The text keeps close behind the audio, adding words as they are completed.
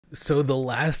So the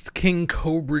last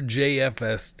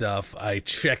KingCobraJFS stuff I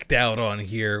checked out on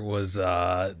here was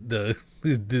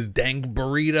this dank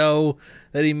burrito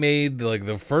that he made, like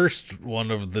the first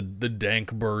one of the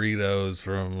dank burritos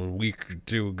from a week or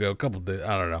two ago, a couple days,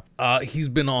 I don't know. He's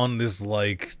been on this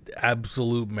like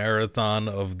absolute marathon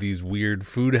of these weird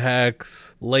food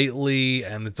hacks lately,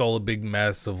 and it's all a big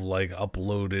mess of like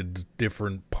uploaded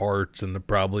different parts and they're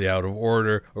probably out of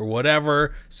order or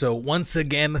whatever. So once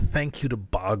again, thank you to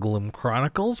Boglim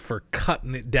Chronicles for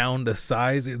cutting it down to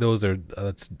size. Those are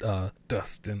that's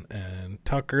Dustin and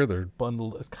Tucker. They're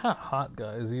bundled. It's kind of hot,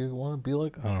 guys. You want to be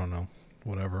like, I don't know,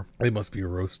 whatever. They must be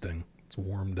roasting. It's a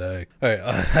warm day. All right,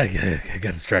 I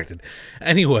got distracted.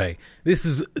 Anyway, this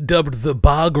is dubbed the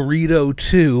Bogrito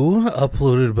 2,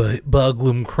 uploaded by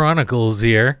Boglim Chronicles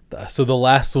here. So the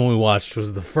last one we watched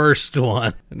was the first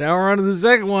one. Now we're on to the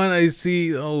second one. I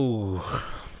see,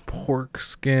 pork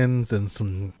skins and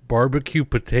some barbecue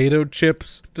potato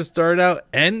chips to start out,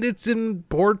 and it's in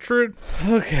portrait.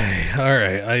 Okay, all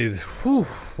right.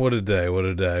 What a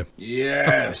day.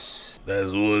 Yes.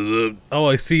 That's what's up. Oh,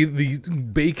 I see the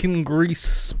bacon grease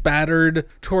spattered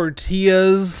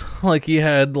tortillas like he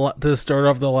had to start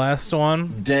off the last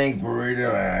one. Dank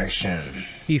burrito action.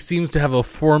 He seems to have a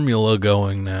formula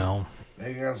going now.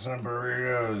 They got some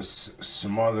burritos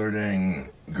smothered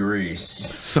in grease.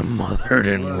 Smothered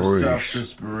in I'm gonna grease. stuff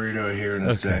this burrito here in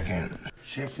a second.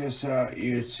 Check this out,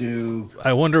 YouTube.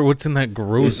 I wonder what's in that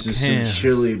gross This is can. some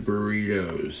chili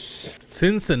burritos.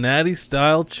 Cincinnati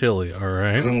style chili, all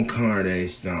right. Con carne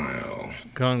style.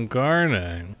 Con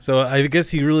carne. So I guess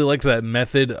he really liked that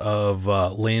method of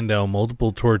laying down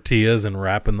multiple tortillas and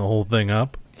wrapping the whole thing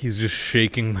up. He's just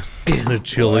shaking the can of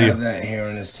chili, We'll have that here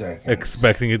in a second.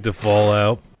 expecting it to fall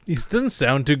out. He doesn't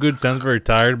sound too good, sounds very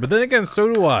tired, but then again,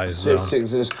 so do I. So take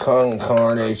this con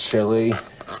carne chili.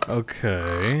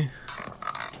 Okay.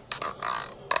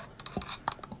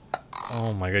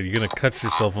 Oh my god, you're gonna cut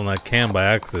yourself on that can by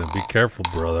accident. Be careful,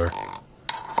 brother.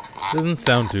 Doesn't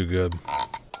sound too good.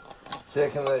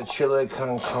 Taking that chili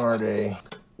con carne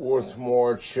with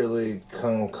more chili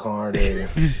con carne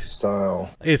style.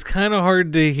 It's kind of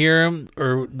hard to hear him,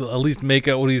 or at least make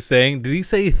out what he's saying. Did he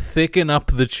say thicken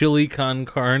up the chili con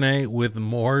carne with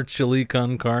more chili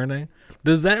con carne?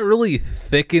 Does that really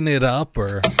thicken it up,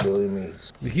 or? Chili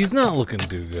meats. He's not looking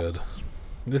too good.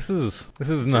 This is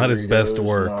not his best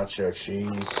work. Nacho cheese.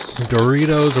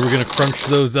 Doritos, are we gonna crunch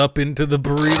those up into the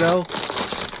burrito?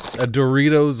 A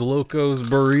Doritos Locos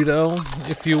burrito,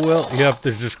 if you will. You have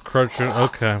to just crunch it.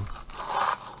 Okay.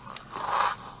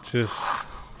 Just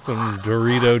some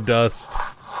Dorito dust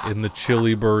in the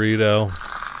chili burrito.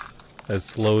 As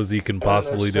slow as he can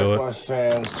possibly do it. My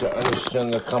fans to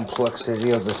understand the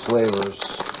complexity of the flavors.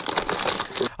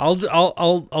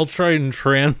 I'll try and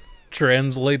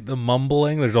translate the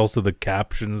mumbling. There's also the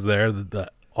captions there. The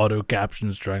auto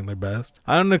captions trying their best.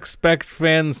 I don't expect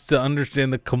fans to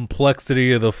understand the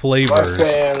complexity of the flavors.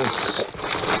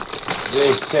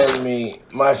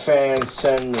 My fans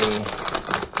send me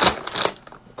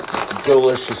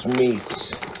delicious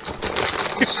meats.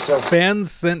 Fans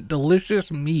sent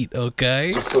delicious meat,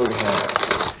 okay? Food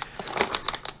hacks.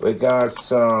 We got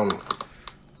some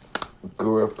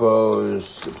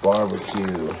Grippo's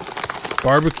barbecue.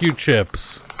 Barbecue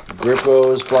chips.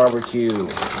 Grippo's barbecue.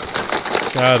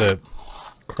 Got it.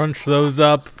 Crunch those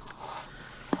up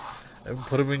and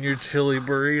put them in your chili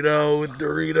burrito with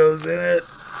Doritos in it.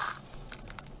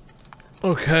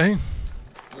 Okay.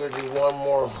 We're gonna do one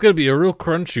more. It's gonna be a real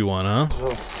crunchy one, huh?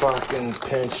 Little fucking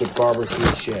pinch of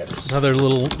barbecue chips. Another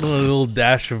little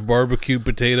dash of barbecue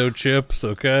potato chips,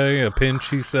 okay? A pinch,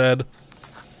 he said.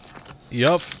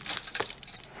 Yup.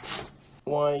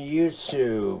 On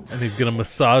YouTube. And he's gonna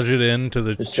massage it into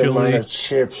the This chili. amount of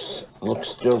chips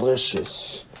looks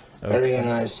delicious. Okay. Adding a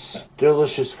nice,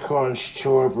 delicious crunch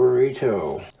to our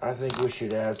burrito. I think we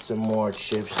should add some more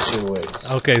chips to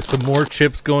it. Okay, some more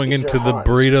chips going These into are the hot.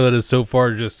 burrito that is so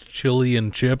far just chili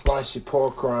and chips. Spicy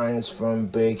pork rinds from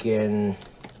bacon.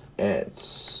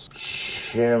 It's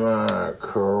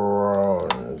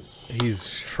chimichanga.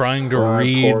 He's trying to Fried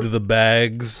read pork the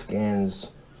bags.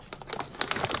 skins.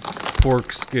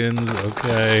 Pork skins,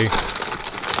 okay.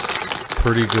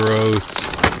 Pretty gross.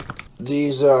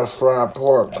 These fried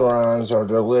pork rinds are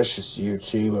delicious,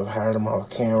 YouTube. I've had them off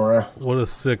camera. What a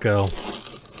sicko.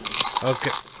 Okay.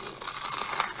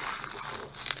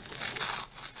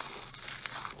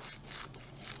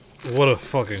 What a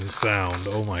fucking sound.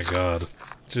 Oh my god.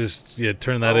 Just, yeah,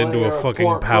 turn that into a Layer of fucking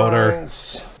pork powder.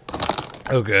 rinds.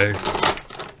 Okay.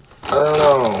 I don't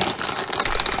know.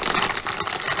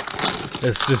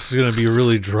 It's just gonna be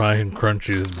really dry and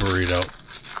crunchy, this burrito.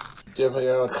 Definitely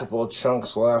got a couple of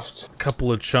chunks left.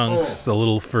 Couple of chunks. The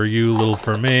little for you, little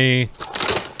for me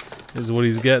is what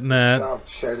he's getting at. Sharp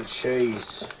cheddar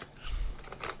cheese.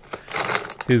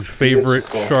 His favorite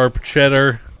sharp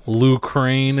cheddar, Lou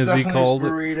Crane, as he called it.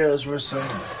 Burritos with some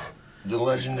the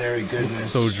legendary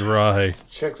goodness. So dry.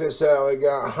 Check this out. I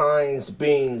got Heinz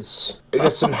beans. I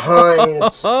got some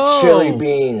Heinz chili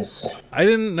beans. I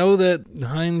didn't know that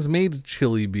Heinz made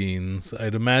chili beans.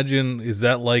 I'd imagine, is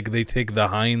that like they take the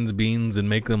Heinz beans and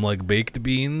make them like baked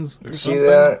beans or See something?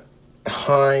 that?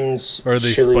 Heinz Or are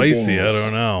they chili spicy? beans. I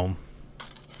don't know.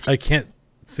 I can't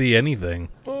see anything.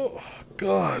 Oh,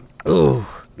 God. Oh,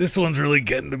 this one's really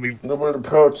getting to me. A little bit of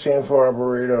protein for our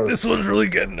burritos. This one's really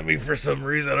getting to me for some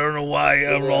reason. I don't know why.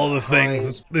 Out of all the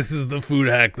things, this is the food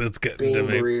hack that's getting to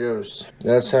Bean me. burritos.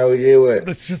 That's how we do it.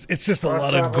 It's just a On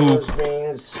lot top of goop. those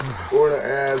beans, we're gonna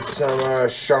add some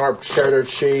sharp cheddar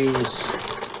cheese.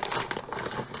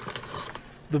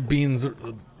 The beans,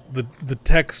 the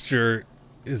texture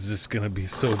is just gonna be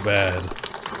so bad.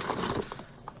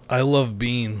 I love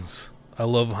beans. I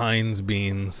love Heinz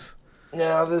beans.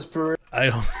 Now this burrito I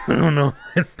don't know.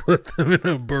 I'd put them in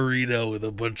a burrito with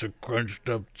a bunch of crunched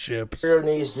up chips.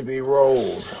 needs to be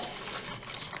rolled.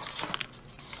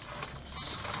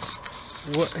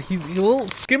 What he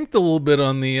skimped a little bit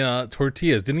on the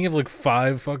tortillas. Didn't he have like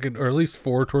 5 fucking, or at least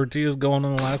 4 tortillas going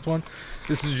on the last one?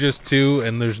 This is just 2,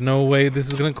 and there's no way this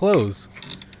is gonna close.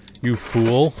 You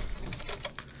fool.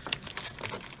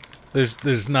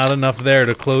 There's not enough there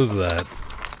to close that.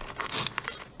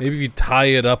 Maybe if you tie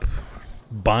it up,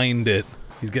 bind it.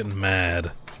 He's getting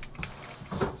mad.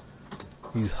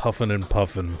 He's huffing and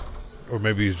puffing. Or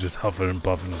maybe he's just huffing and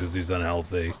puffing because he's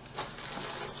unhealthy.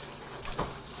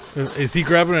 Is he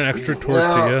grabbing an extra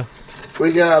tortilla? Now,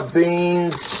 we got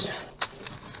beans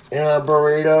in our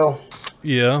burrito.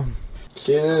 Yeah.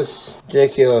 See this?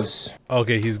 Ridiculous.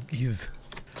 Okay, he's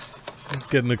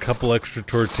getting a couple extra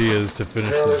tortillas to finish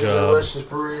Another the job. delicious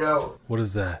burrito. What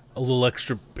is that? A little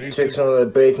extra bacon. Take some of the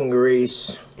bacon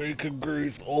grease. Bacon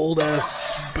grease. Old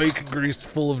ass bacon grease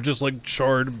full of just like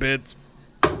charred bits.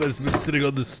 That's been sitting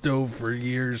on the stove for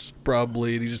years,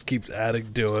 probably, and he just keeps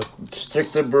adding to it.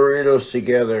 Stick the burritos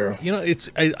together. You know,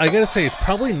 I gotta say, it's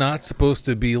probably not supposed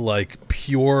to be like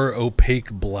pure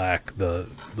opaque black, the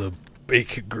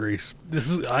bacon grease. This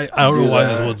is I don't know why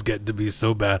this one's getting to be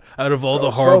so bad. Out of all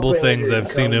the horrible things I've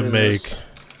seen him make,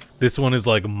 this one is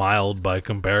like mild by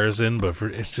comparison, but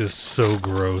it's just so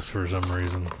gross for some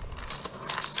reason.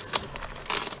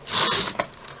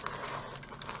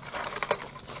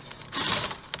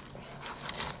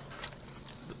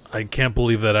 I can't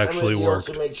believe that actually worked.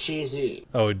 Ultimate cheesy.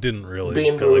 Oh, it didn't really.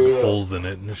 Bean It's got like burrito. holes in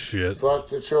it and shit. Fuck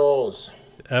the trolls.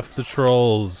 F the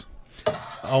trolls.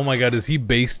 Oh my god, is he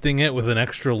basting it with an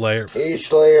extra layer?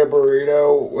 Each layer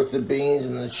burrito with the beans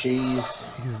and the cheese.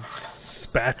 He's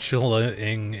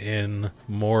spatulaing in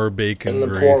more bacon And the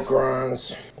grease. pork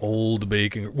rinds. Old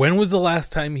bacon. When was the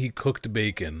last time he cooked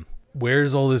bacon?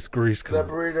 Where's all this grease That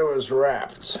coming? burrito is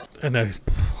wrapped. And now he's...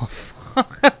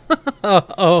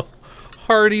 oh,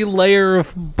 hearty layer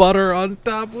of butter on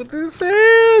top with his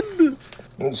hand.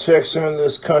 And take some of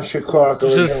this country crock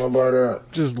original butter.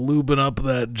 Just lubing up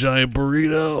that giant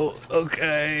burrito.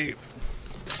 Okay.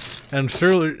 And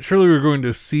surely we're going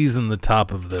to season the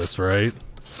top of this, right?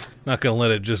 Not gonna let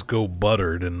it just go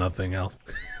buttered and nothing else.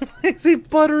 Why is he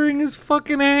buttering his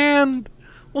fucking hand?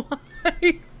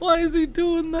 Why? Why is he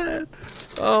doing that?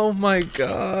 Oh my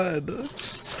god.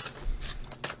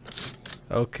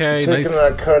 Okay, Taking nice,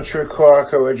 that country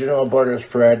crock original butter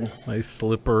spread. nice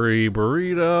slippery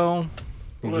burrito. I'm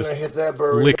You gonna just hit that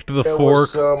burrito licked the with fork.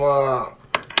 some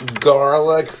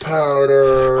garlic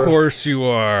powder. Of course you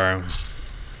are.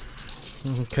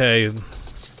 Okay,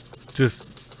 just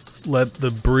let the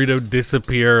burrito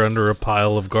disappear under a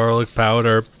pile of garlic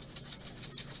powder.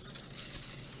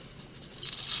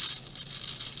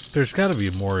 There's gotta be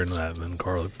more in that than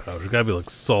garlic powder. There's gotta be like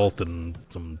salt and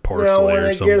some parsley Now when or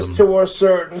it gets something. to a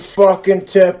certain fucking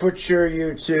temperature,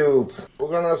 YouTube, we're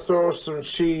gonna throw some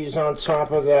cheese on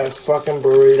top of that fucking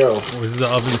burrito. Was the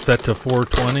oven set to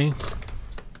 420?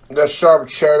 The sharp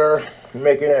cheddar,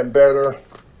 making it better.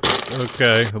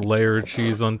 Okay, a layer of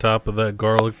cheese on top of that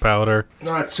garlic powder.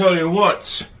 Now I tell you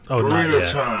what, Oh, not burrito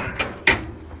yet. time.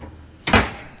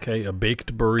 Okay, a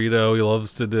baked burrito he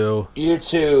loves to do.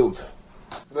 YouTube,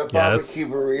 the Yes. barbecue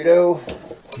burrito.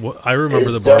 What, I remember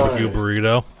It's the barbecue done.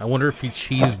 burrito. I wonder if he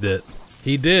cheesed it.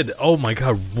 He did. Oh my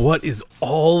god, what is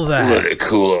all that? Let it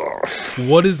cool off.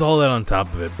 What is all that on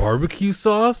top of it? Barbecue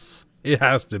sauce? It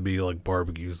has to be like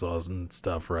barbecue sauce and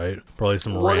stuff, right? Probably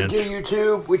some What ranch. to do,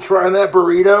 YouTube? We trying that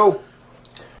burrito?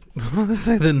 I want to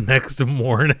say the next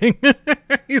morning.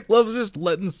 He loves just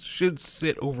letting shit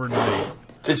sit overnight.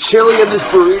 The chili in this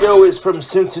burrito is from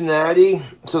Cincinnati,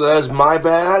 so that is my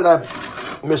bad. I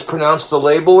mispronounced the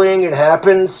labeling. It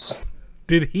happens.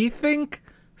 Did he think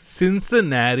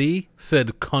Cincinnati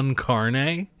said con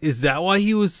carne? Is that why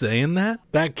he was saying that?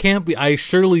 That can't be. I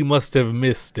surely must have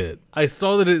missed it. I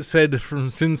saw that it said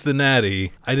from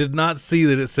Cincinnati. I did not see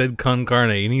that it said con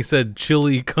carne, and he said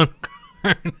chili con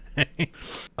carne.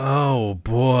 Oh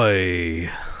boy.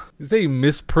 You say you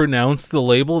mispronounced the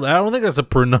label? I don't think that's a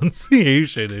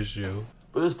pronunciation issue.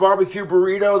 But this barbecue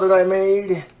burrito that I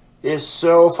made is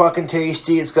so fucking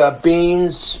tasty. It's got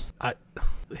beans.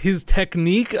 His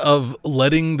technique of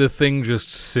letting the thing just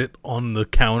sit on the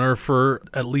counter for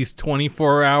at least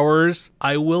 24 hours,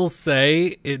 I will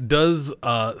say it does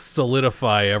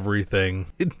solidify everything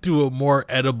into a more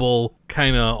edible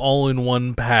kind of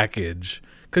all-in-one package.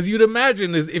 Because you'd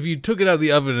imagine is if you took it out of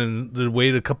the oven and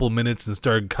waited a couple of minutes and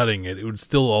started cutting it, it would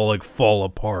still all like fall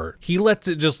apart. He lets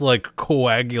it just like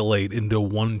coagulate into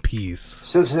one piece.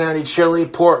 Cincinnati chili,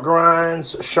 pork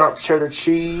grinds, sharp cheddar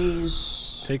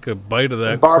cheese. Take a bite of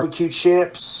that. Barbecue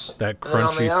chips. That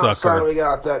crunchy and on the sucker. outside, we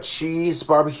got that cheese,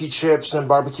 barbecue chips, and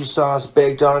barbecue sauce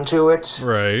baked onto it.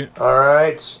 Right. All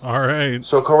right. All right.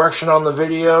 So correction on the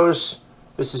videos.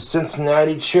 This is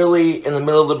Cincinnati chili in the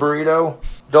middle of the burrito.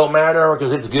 Don't matter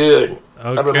because it's good.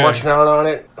 Okay. I've been munching out on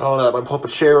it. Hold up, I'm pull up a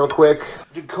chair real quick.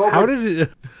 How did it?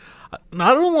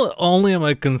 Not only am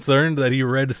I concerned that he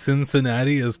read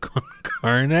Cincinnati as con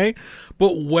carne,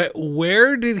 but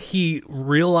where did he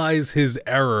realize his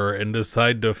error and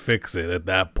decide to fix it at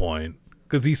that point?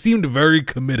 Because he seemed very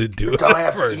committed to it.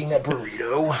 After eating that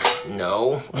burrito.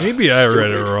 No. Maybe I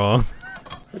read it wrong.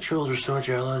 The trolls are so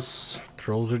jealous.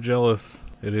 Trolls are jealous.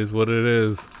 It is what it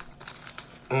is.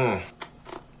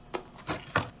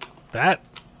 That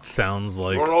sounds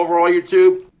like... Going over all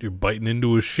YouTube. You're biting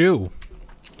into a shoe.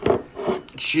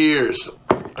 Cheers.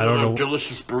 I don't know.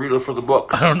 Delicious burrito for the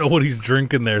books. I don't know what he's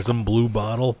drinking there. Some blue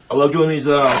bottle. I love doing these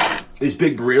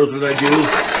big burritos that I do.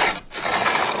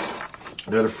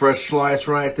 Got a fresh slice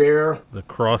right there. The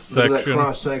cross section. Look at that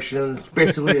cross section. It's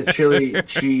basically a chili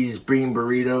cheese bean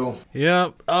burrito.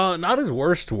 Yeah, not his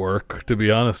worst work, to be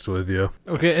honest with you.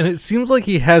 Okay, and it seems like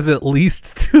he has at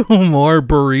least 2 more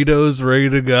burritos ready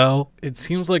to go. It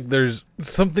seems like there's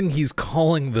something he's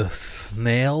calling the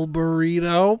snail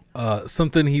burrito,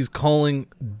 something he's calling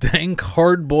dank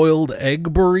hard-boiled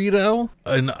egg burrito,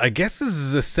 and I guess this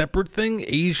is a separate thing,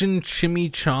 Asian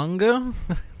chimichanga?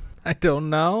 I don't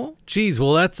know. Jeez,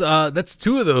 well that's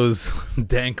 2 of those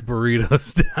dank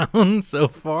burritos down so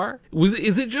far.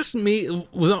 Is it just me?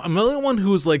 Was I the only one who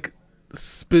was like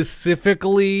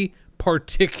specifically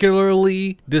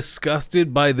particularly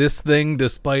disgusted by this thing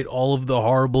despite all of the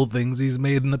horrible things he's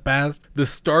made in the past? The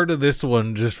start of this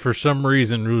one just for some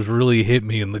reason was really hit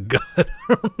me in the gut. I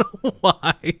don't know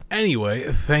why.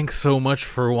 Anyway, thanks so much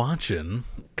for watching.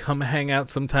 Come hang out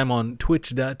sometime on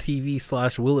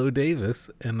twitch.tv/WiLLodavis,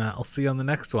 and I'll see you on the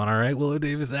next one, alright?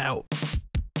 WiLLodavis out.